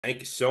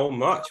Thank you so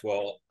much.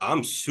 Well,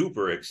 I'm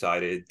super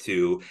excited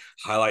to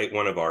highlight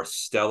one of our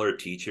stellar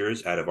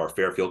teachers out of our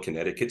Fairfield,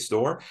 Connecticut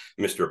store,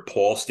 Mr.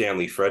 Paul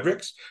Stanley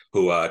Fredericks,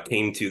 who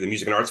came to the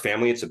Music and Arts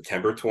family in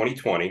September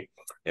 2020,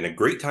 and a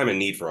great time of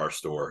need for our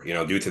store.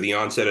 Due to the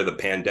onset of the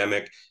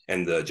pandemic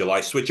and the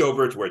July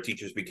switchover to where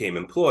teachers became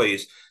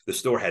employees, the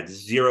store had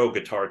zero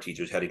guitar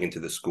teachers heading into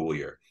the school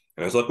year.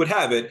 And as luck would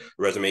have it,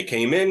 the resume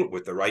came in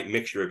with the right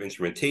mixture of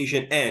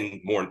instrumentation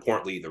and, more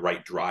importantly, the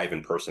right drive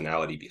and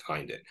personality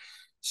behind it.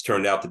 It's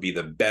turned out to be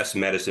the best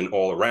medicine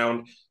all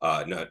around.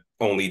 Not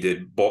only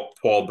did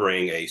Paul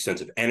bring a sense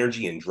of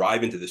energy and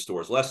drive into the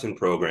store's lesson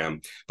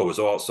program, but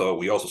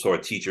we also saw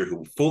a teacher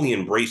who fully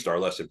embraced our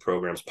lesson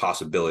program's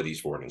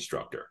possibilities for an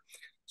instructor.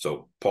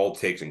 So Paul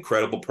takes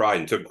incredible pride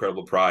and took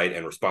incredible pride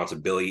and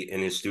responsibility in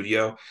his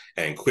studio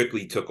and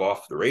quickly took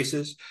off the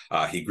races.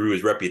 He grew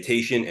his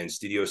reputation and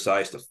studio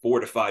size to 4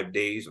 to 5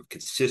 days of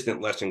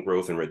consistent lesson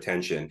growth and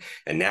retention.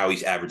 And now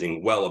he's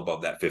averaging well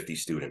above that 50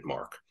 student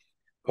mark.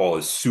 Paul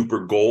is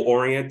super goal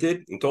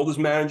oriented and told his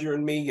manager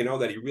and me,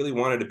 that he really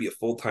wanted to be a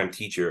full-time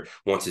teacher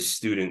once his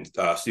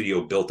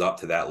studio built up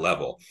to that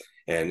level.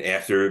 And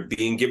after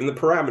being given the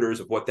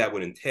parameters of what that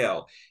would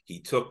entail,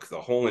 he took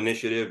the whole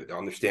initiative to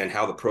understand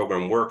how the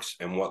program works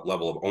and what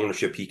level of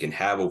ownership he can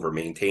have over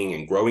maintaining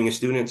and growing his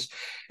students.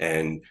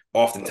 And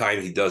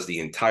oftentimes he does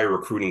the entire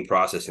recruiting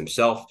process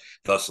himself,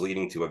 thus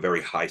leading to a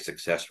very high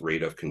success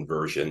rate of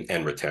conversion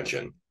and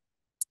retention.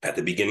 At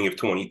the beginning of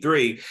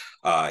 23,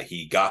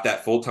 he got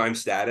that full-time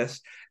status,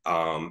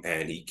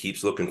 and he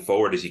keeps looking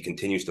forward as he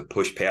continues to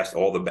push past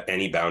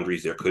any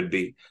boundaries there could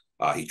be.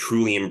 He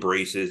truly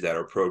embraces that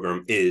our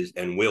program is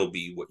and will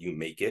be what you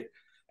make it.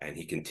 And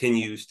he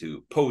continues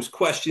to pose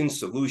questions,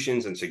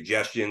 solutions, and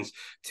suggestions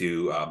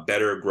to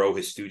better grow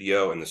his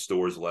studio and the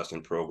store's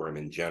lesson program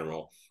in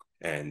general,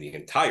 and the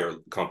entire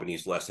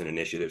company's lesson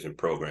initiatives and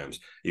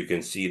programs. You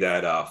can see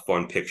that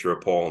fun picture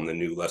of Paul in the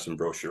new lesson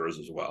brochures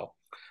as well.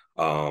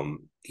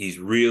 He's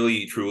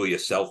really, truly a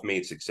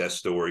self-made success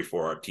story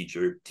for our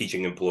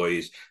teaching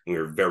employees. And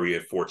we're very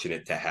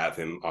fortunate to have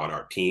him on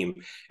our team.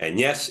 And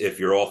yes, if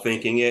you're all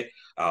thinking it,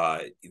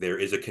 there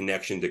is a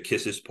connection to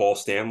Kiss's Paul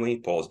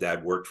Stanley. Paul's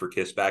dad worked for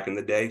Kiss back in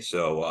the day,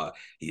 so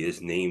he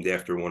is named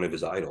after one of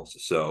his idols.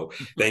 So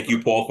thank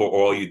you, Paul, for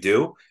all you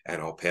do.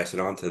 And I'll pass it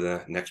on to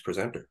the next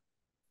presenter.